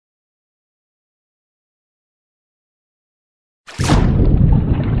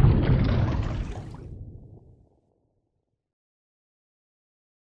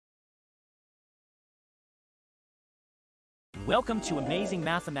Welcome to Amazing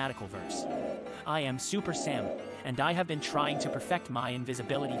Mathematical Verse. I am Super Sam, and I have been trying to perfect my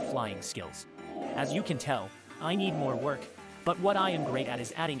invisibility flying skills. As you can tell, I need more work, but what I am great at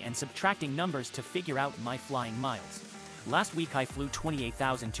is adding and subtracting numbers to figure out my flying miles. Last week I flew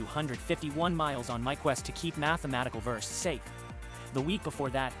 28,251 miles on my quest to keep Mathematical Verse safe. The week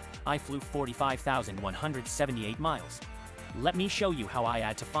before that, I flew 45,178 miles. Let me show you how I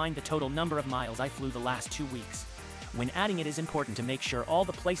add to find the total number of miles I flew the last 2 weeks. When adding it is important to make sure all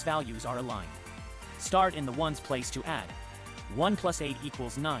the place values are aligned. Start in the ones place to add. 1 plus 8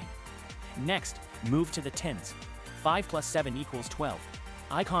 equals 9. Next, move to the tens. 5 plus 7 equals 12.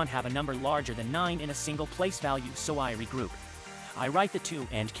 I can't have a number larger than 9 in a single place value, so I regroup. I write the 2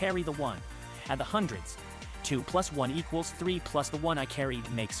 and carry the 1. At the hundreds, 2 plus 1 equals 3 plus the 1 I carried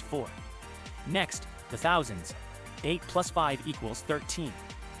makes 4. Next, the thousands. 8 plus 5 equals 13.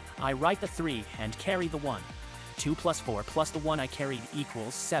 I write the 3 and carry the 1. 2 plus 4 plus the 1 I carried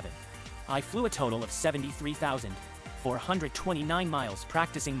equals 7. I flew a total of 73,429 miles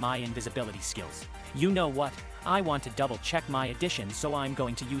practicing my invisibility skills. You know what? I want to double check my addition, so I'm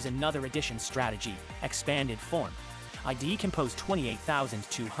going to use another addition strategy, expanded form. I decompose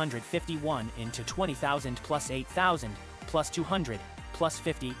 28,251 into 20,000 plus 8,000 plus 200 plus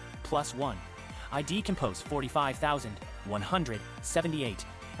 50 plus 1. I decompose 45,178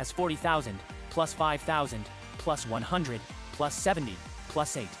 as 40,000 plus 5,000 plus 100 plus 70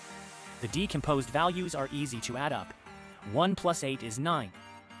 plus 8. The decomposed values are easy to add up. 1 plus 8 is 9.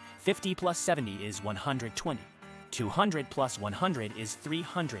 50 plus 70 is 120. 200 plus 100 is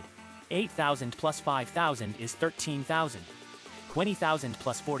 300. 8,000 plus 5,000 is 13,000. 20,000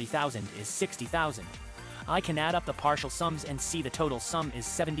 plus 40,000 is 60,000. I can add up the partial sums and see the total sum is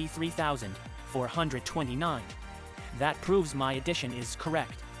 73,429. That proves my addition is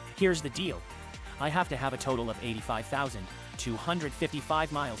correct. Here's the deal. I have to have a total of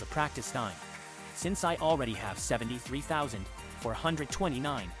 85,255 miles of practice time. Since I already have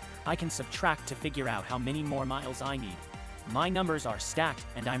 73,429, I can subtract to figure out how many more miles I need. My numbers are stacked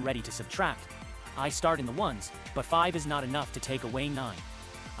and I'm ready to subtract. I start in the ones, but 5 is not enough to take away 9.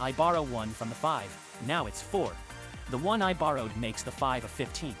 I borrow 1 from the 5, now it's 4. The 1 I borrowed makes the 5 a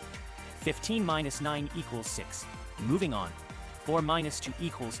 15. 15 minus 9 equals 6. Moving on. 4 minus 2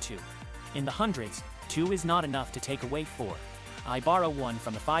 equals 2. In the hundreds, 2 is not enough to take away 4. I borrow 1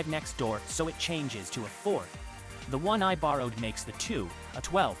 from the 5 next door, so it changes to a 4. The 1 I borrowed makes the 2 a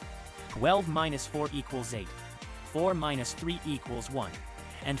 12. 12 minus 4 equals 8. 4 minus 3 equals 1.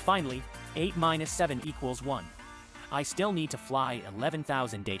 And finally, 8 minus 7 equals 1. I still need to fly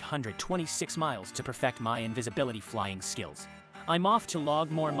 11,826 miles to perfect my invisibility flying skills. I'm off to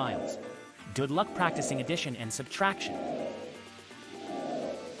log more miles. Good luck practicing addition and subtraction.